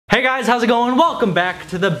Hey guys, how's it going? Welcome back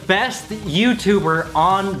to the best YouTuber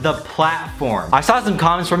on the platform. I saw some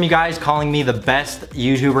comments from you guys calling me the best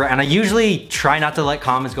YouTuber, and I usually try not to let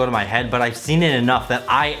comments go to my head, but I've seen it enough that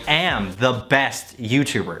I am the best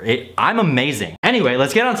YouTuber. I'm amazing. Anyway,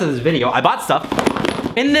 let's get on to this video. I bought stuff.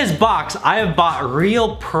 In this box, I have bought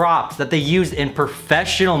real props that they use in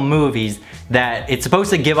professional movies that it's supposed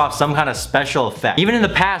to give off some kind of special effect. Even in the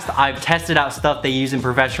past, I've tested out stuff they use in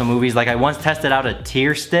professional movies. Like I once tested out a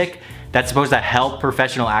tear stick that's supposed to help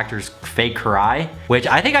professional actors fake cry, which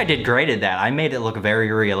I think I did great at that. I made it look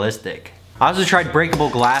very realistic. I also tried breakable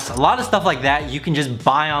glass. A lot of stuff like that you can just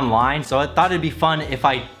buy online, so I thought it'd be fun if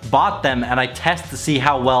I bought them and I test to see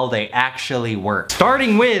how well they actually work.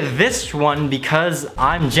 Starting with this one because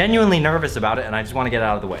I'm genuinely nervous about it and I just want to get it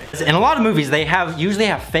out of the way. In a lot of movies, they usually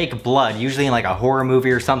have fake blood, usually in like a horror movie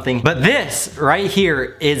or something. But this right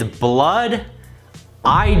here is blood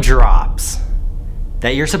eye drops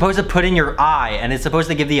that you're supposed to put in your eye, and it's supposed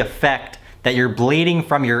to give the effect that you're bleeding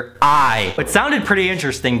from your eye. It sounded pretty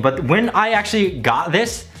interesting, but when I actually got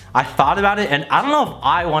this, I thought about it, and I don't know if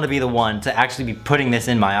I want to be the one to actually be putting this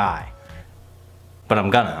in my eye. But I'm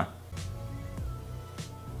gonna.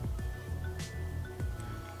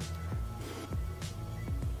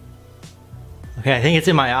 Okay, I think it's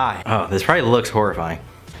in my eye. Oh, this probably looks horrifying.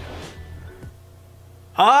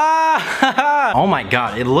 Ah! Oh my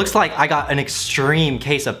god, it looks like I got an extreme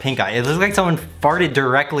case of pink eye. It looks like someone farted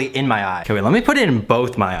directly in my eye. Okay, wait, let me put it in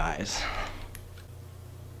both my eyes.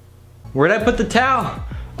 Where'd I put the towel?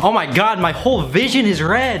 Oh my god, my whole vision is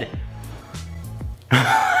red.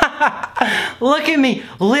 Look at me.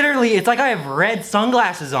 Literally, it's like I have red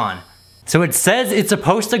sunglasses on. So it says it's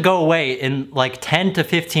supposed to go away in like 10 to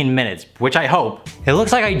 15 minutes, which I hope. It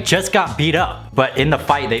looks like I just got beat up, but in the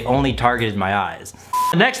fight, they only targeted my eyes.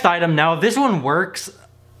 The next item, now if this one works,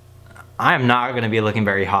 I am not gonna be looking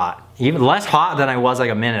very hot. Even less hot than I was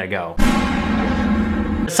like a minute ago.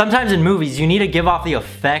 Sometimes in movies, you need to give off the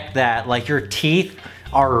effect that like your teeth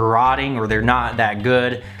are rotting or they're not that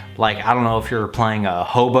good. Like, I don't know if you're playing a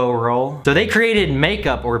hobo role. So they created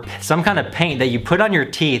makeup or some kind of paint that you put on your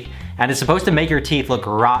teeth, and it's supposed to make your teeth look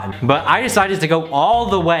rotten. But I decided to go all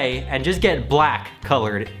the way and just get black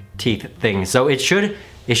colored teeth things. So it should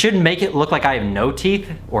make it look like I have no teeth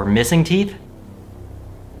or missing teeth.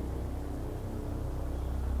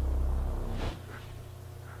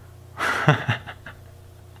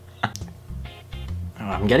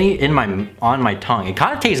 I'm getting it on my tongue. It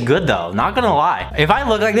kind of tastes good though, not gonna lie. If I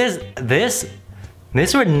look like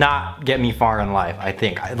this would not get me far in life, I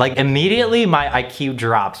think. Like immediately my IQ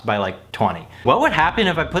drops by like 20. What would happen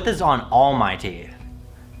if I put this on all my teeth?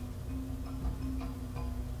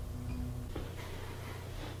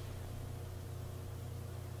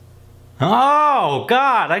 Oh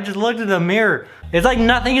God, I just looked at the mirror. It's like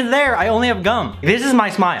nothing is there. I only have gum. This is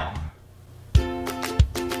my smile.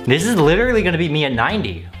 This is literally gonna be me at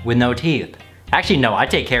 90 with no teeth. Actually, no, I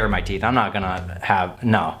take care of my teeth. I'm not gonna have,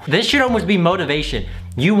 no. This should almost be motivation.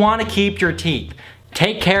 You wanna keep your teeth.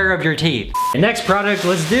 Take care of your teeth. The next product,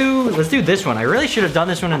 let's do this one. I really should have done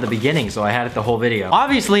this one in the beginning so I had it the whole video.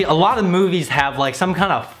 Obviously, a lot of movies have like some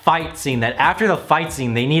kind of fight scene that after the fight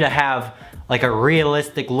scene, they need to have like a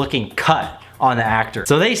realistic looking cut on the actor.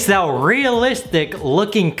 So they sell realistic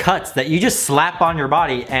looking cuts that you just slap on your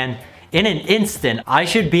body, and in an instant, I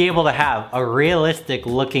should be able to have a realistic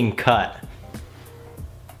looking cut.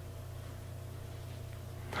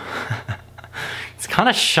 It's kind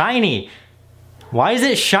of shiny. Why is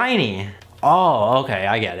it shiny? Oh, okay,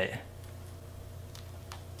 I get it.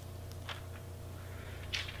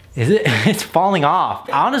 Is it? It's falling off.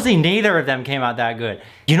 Honestly, neither of them came out that good.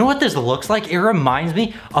 You know what this looks like? It reminds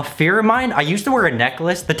me of fear of mine. I used to wear a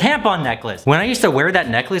necklace, the tampon necklace. When I used to wear that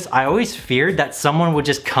necklace, I always feared that someone would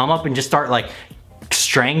just come up and just start like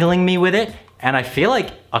strangling me with it. And I feel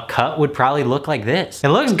like a cut would probably look like this. It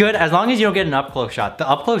looks good as long as you don't get an up close shot. The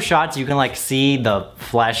up close shots, you can like see the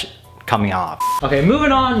flesh coming off. Okay,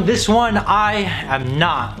 moving on. This one, I am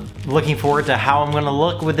not looking forward to how I'm gonna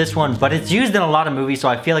look with this one, but it's used in a lot of movies, so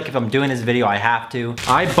I feel like if I'm doing this video, I have to.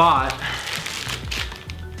 I bought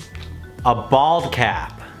a bald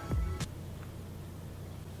cap.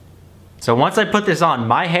 So once I put this on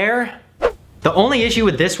my hair, the only issue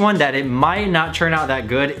with this one that it might not turn out that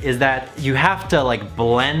good is that you have to like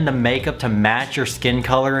blend the makeup to match your skin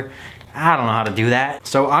color. I don't know how to do that.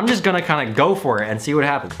 So I'm just gonna kind of go for it and see what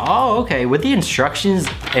happens. Oh, okay, with the instructions,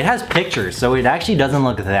 it has pictures, so it actually doesn't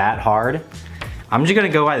look that hard. I'm just gonna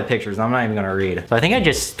go by the pictures, I'm not even gonna read. So I think I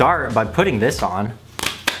just start by putting this on.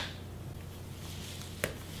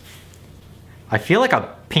 I feel like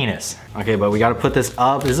a penis. Okay, but we gotta put this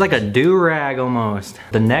up. This is like a do-rag almost.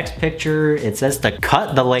 The next picture, it says to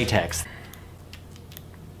cut the latex.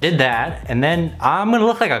 Did that, and then I'm gonna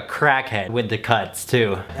look like a crackhead with the cuts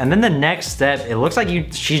too. And then the next step, it looks like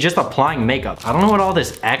she's just applying makeup. I don't know what all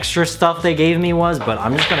this extra stuff they gave me was, but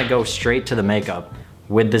I'm just gonna go straight to the makeup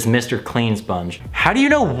with this Mr. Clean sponge. How do you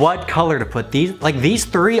know what color to put? These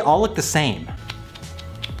three all look the same.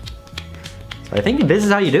 So I think this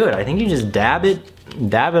is how you do it. I think you just dab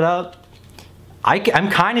it up. I'm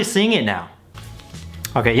kind of seeing it now.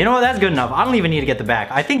 Okay, you know what, that's good enough. I don't even need to get the back.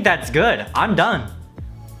 I think that's good, I'm done.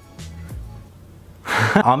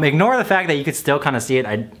 Ignore the fact that you could still kind of see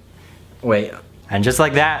it. Wait, and just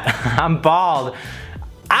like that, I'm bald.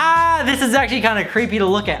 Ah, this is actually kind of creepy to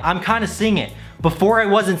look at. I'm kind of seeing it. Before I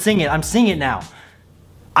wasn't seeing it, I'm seeing it now.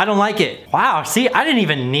 I don't like it. Wow, see, I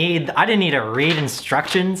didn't need to read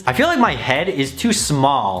instructions. I feel like my head is too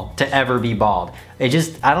small to ever be bald. I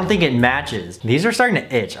don't think it matches. These are starting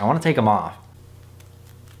to itch. I want to take them off.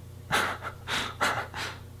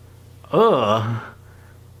 Ugh.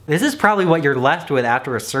 This is probably what you're left with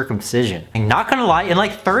after a circumcision. I'm not gonna lie, in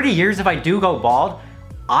like 30 years if I do go bald,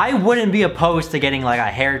 I wouldn't be opposed to getting like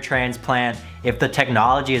a hair transplant if the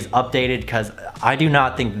technology is updated, because I do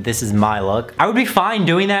not think this is my look. I would be fine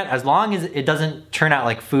doing that as long as it doesn't turn out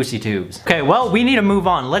like Fousey tubes. Okay, well, we need to move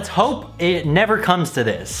on. Let's hope it never comes to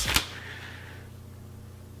this.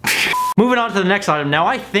 Moving on to the next item. Now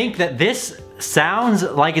I think that this sounds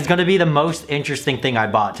like it's gonna be the most interesting thing I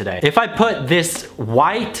bought today. If I put this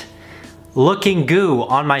white looking goo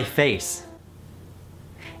on my face,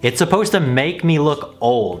 it's supposed to make me look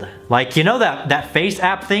old. Like, you know that face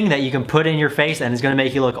app thing that you can put in your face and it's gonna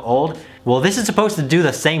make you look old? Well, this is supposed to do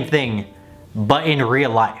the same thing, but in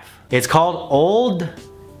real life. It's called Old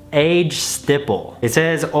Age Stipple. It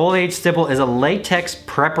says Old Age Stipple is a latex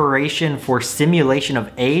preparation for simulation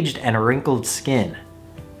of aged and wrinkled skin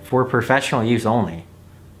for professional use only.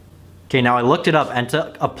 Okay, now I looked it up, and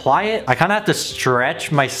to apply it, I kind of have to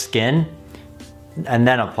stretch my skin and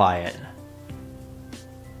then apply it.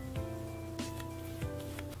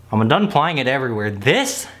 I'm done applying it everywhere.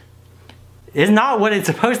 This is not what it's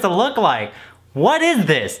supposed to look like. What is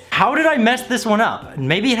this? How did I mess this one up?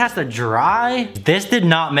 Maybe it has to dry? This did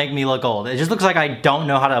not make me look old. It just looks like I don't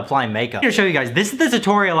know how to apply makeup. I'm gonna show you guys, this is the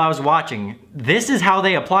tutorial I was watching. This is how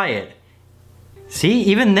they apply it. See,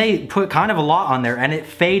 even they put kind of a lot on there and it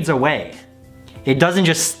fades away. It doesn't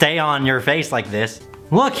just stay on your face like this.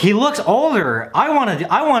 Look, he looks older. I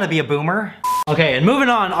wanna be a boomer. Okay, and moving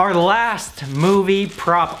on, our last movie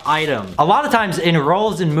prop item. A lot of times in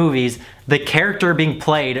roles in movies, the character being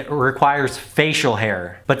played requires facial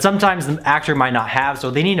hair, but sometimes the actor might not have,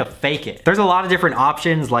 so they need to fake it. There's a lot of different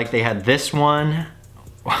options, like they had this one,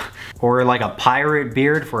 or like a pirate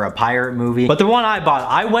beard for a pirate movie. But the one I bought,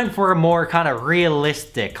 I went for a more kind of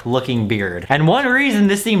realistic looking beard. And one reason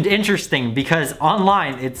this seemed interesting, because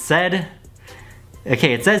online it said,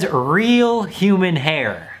 okay, it says real human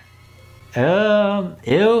hair.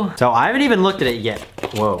 Ew. So I haven't even looked at it yet.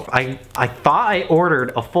 Whoa. I thought I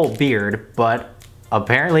ordered a full beard, but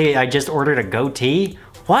apparently I just ordered a goatee.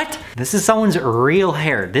 What? This is someone's real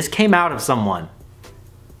hair. This came out of someone.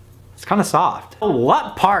 It's kind of soft.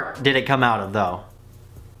 What part did it come out of though?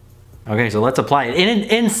 Okay, so let's apply it. In an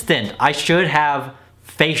instant, I should have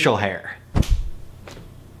facial hair.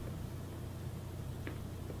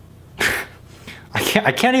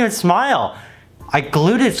 I can't even smile. I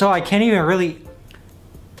glued it so I can't even really...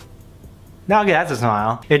 No, okay, that's a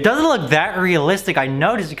smile. It doesn't look that realistic, I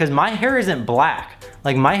noticed, because my hair isn't black.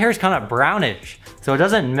 Like, my hair is kind of brownish, so it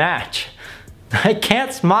doesn't match. I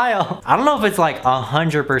can't smile. I don't know if it's like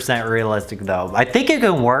 100% realistic though. I think it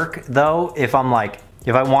can work though if I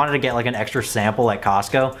wanted to get like an extra sample at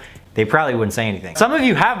Costco, they probably wouldn't say anything. Some of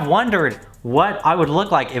you have wondered what I would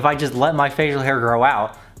look like if I just let my facial hair grow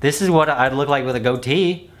out. This is what I'd look like with a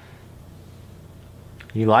goatee.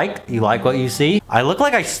 You like what you see? I look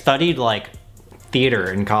like I studied like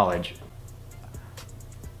theater in college.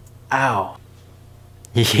 Ow.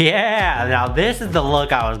 Yeah, now this is the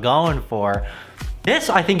look I was going for. This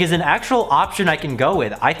I think is an actual option I can go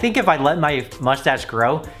with. I think if I let my mustache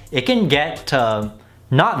grow, it can get to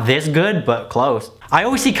not this good, but close. I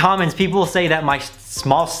always see comments, people say that my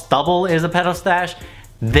small stubble is a pedostache.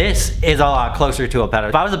 This is a lot closer to a pedophile.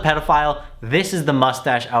 If I was a pedophile, this is the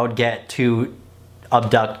mustache I would get to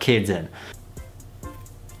abduct kids in.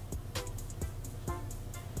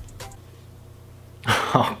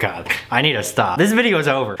 Oh God, I need to stop. This video is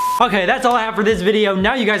over. Okay, that's all I have for this video.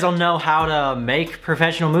 Now you guys all know how to make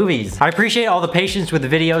professional movies. I appreciate all the patience with the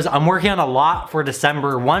videos. I'm working on a lot for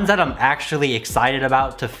December, ones that I'm actually excited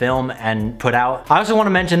about to film and put out. I also want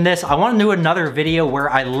to mention this. I want to do another video where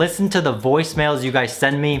I listen to the voicemails you guys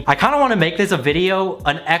send me. I kind of want to make this a video,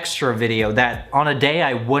 an extra video that on a day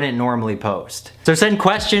I wouldn't normally post. So send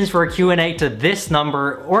questions for a Q&A to this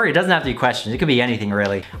number, or it doesn't have to be questions. It could be anything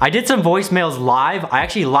really. I did some voicemails live. I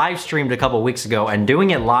actually live streamed a couple weeks ago, and doing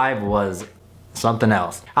it live was something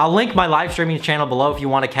else. I'll link my live streaming channel below if you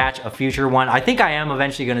want to catch a future one. I think I am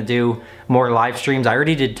eventually going to do more live streams. I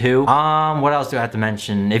already did 2. What else do I have to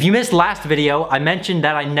mention? If you missed last video, I mentioned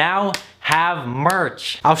that I now have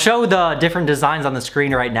merch. I'll show the different designs on the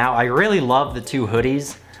screen right now. I really love the 2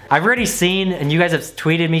 hoodies. I've already seen, and you guys have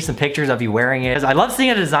tweeted me some pictures of you wearing it. I love seeing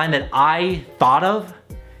a design that I thought of.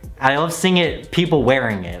 I love seeing it, people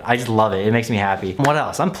wearing it. I just love it. It makes me happy. What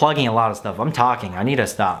else? I'm plugging a lot of stuff. I'm talking. I need to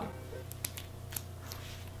stop.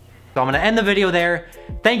 So I'm gonna end the video there.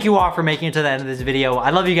 Thank you all for making it to the end of this video.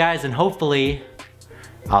 I love you guys, and hopefully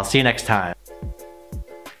I'll see you next time.